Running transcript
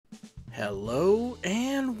Hello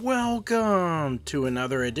and welcome to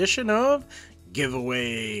another edition of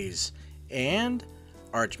Giveaways. And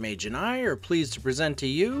Archmage and I are pleased to present to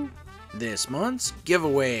you this month's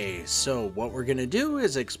giveaway. So what we're going to do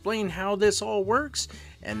is explain how this all works,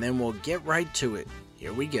 and then we'll get right to it.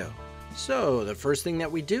 Here we go. So the first thing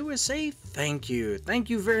that we do is say thank you. Thank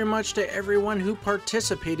you very much to everyone who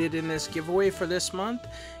participated in this giveaway for this month.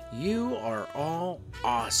 You are all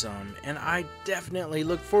awesome, and I definitely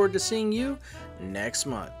look forward to seeing you next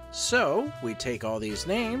month. So we take all these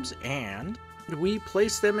names and we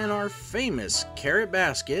place them in our famous carrot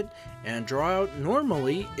basket and draw out.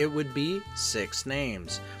 Normally it would be 6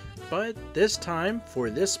 names, but this time for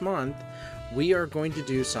this month we are going to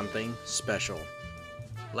do something special.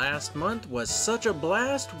 Last month was such a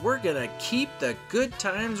blast. We're gonna keep the good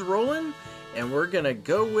times rolling, and we're gonna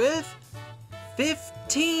go with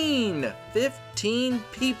 15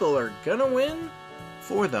 people are gonna win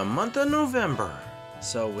for the month of November.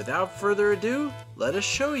 So without further ado, let us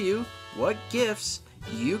show you what gifts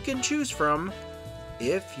you can choose from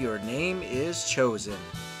if your name is chosen.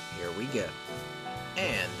 Here we go.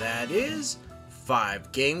 And that is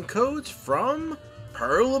 5 game codes from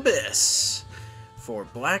Pearl Abyss for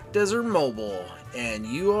Black Desert Mobile, and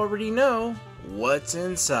you already know what's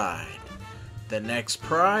inside. The next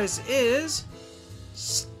prize is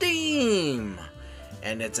Steam,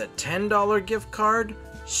 and it's a $10 gift card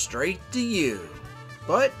straight to you.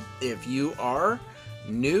 But if you are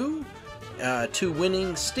new to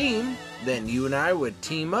winning Steam, then you and I would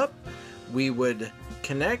team up. We would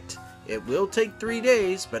connect. It will take 3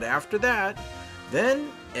 days, but after that,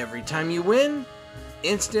 then every time you win,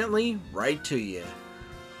 instantly right to you.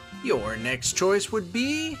 Your next choice would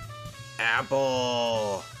be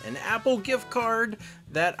Apple, an Apple gift card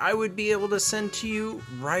that I would be able to send to you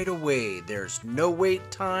right away. There's no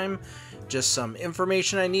wait time, just some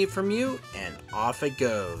information I need from you, and off it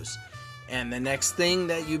goes. And the next thing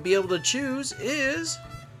that you'd be able to choose is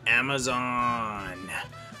Amazon.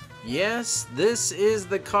 Yes, this is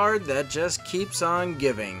the card that just keeps on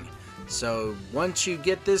giving. So once you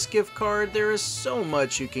get this gift card, there is so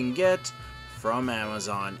much you can get from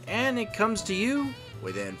Amazon, and it comes to you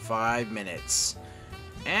within 5 minutes.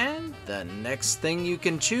 And the next thing you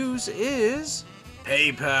can choose is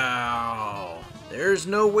PayPal. There's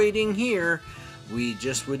no waiting here. We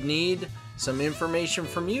just would need some information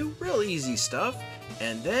from you, real easy stuff,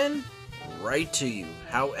 and then right to you.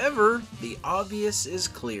 However, the obvious is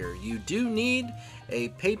clear. You do need a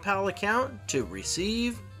PayPal account to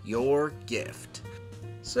receive your gift.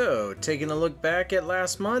 So, taking a look back at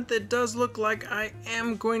last month, it does look like I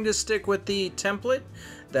am going to stick with the template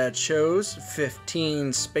that shows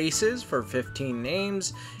 15 spaces for 15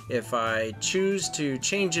 names. If I choose to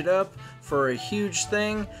change it up for a huge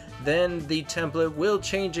thing, then the template will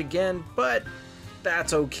change again, but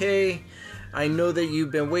that's okay. I know that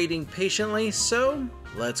you've been waiting patiently, so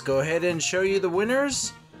let's go ahead and show you the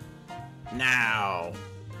winners now.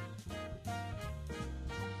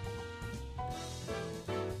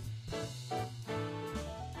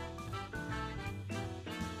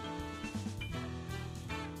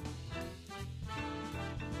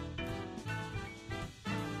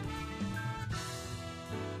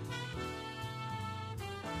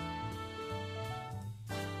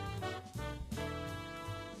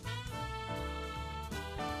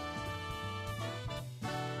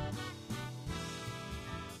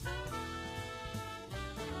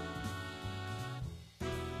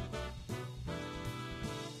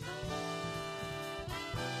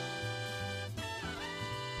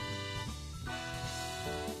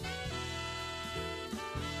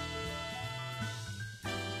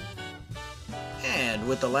 And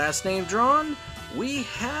with the last name drawn, we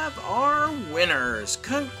have our winners.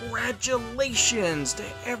 Congratulations to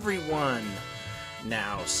everyone.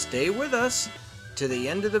 Now stay with us to the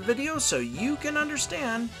end of the video so you can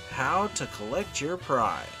understand how to collect your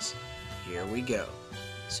prize. Here we go.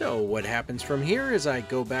 So what happens from here is I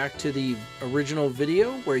go back to the original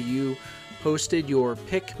video where you posted your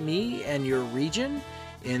pick me and your region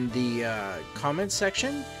in the comment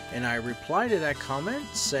section, and I reply to that comment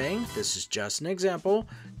saying, this is just an example,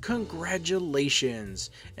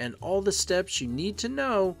 congratulations, and all the steps you need to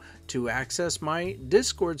know to access my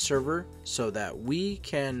Discord server so that we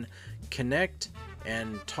can connect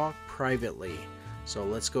and talk privately. So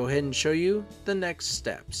let's go ahead and show you the next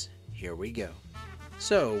steps. Here we go.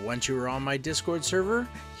 So once you are on my Discord server,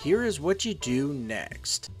 here is what you do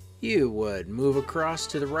next. You would move across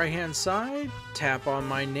to the right hand side, tap on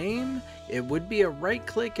my name. It would be a right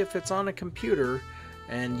click if it's on a computer,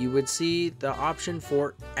 and you would see the option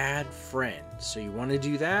for add friend. So you want to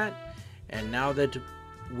do that, and now that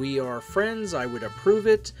we are friends, I would approve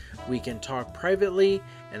it. We can talk privately,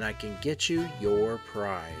 and I can get you your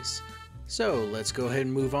prize. So let's go ahead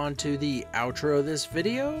and move on to the outro of this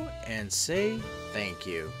video and say thank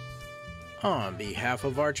you. On behalf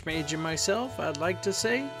of Archmage and myself, I'd like to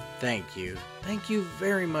say thank you. Thank you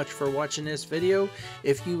very much for watching this video.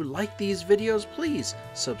 If you like these videos, please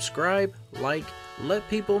subscribe, like, let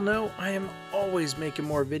people know I am always making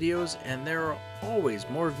more videos, and there are always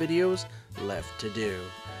more videos left to do.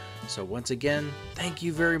 So once again, thank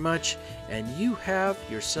you very much, and you have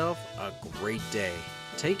yourself a great day.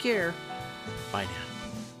 Take care. Bye now.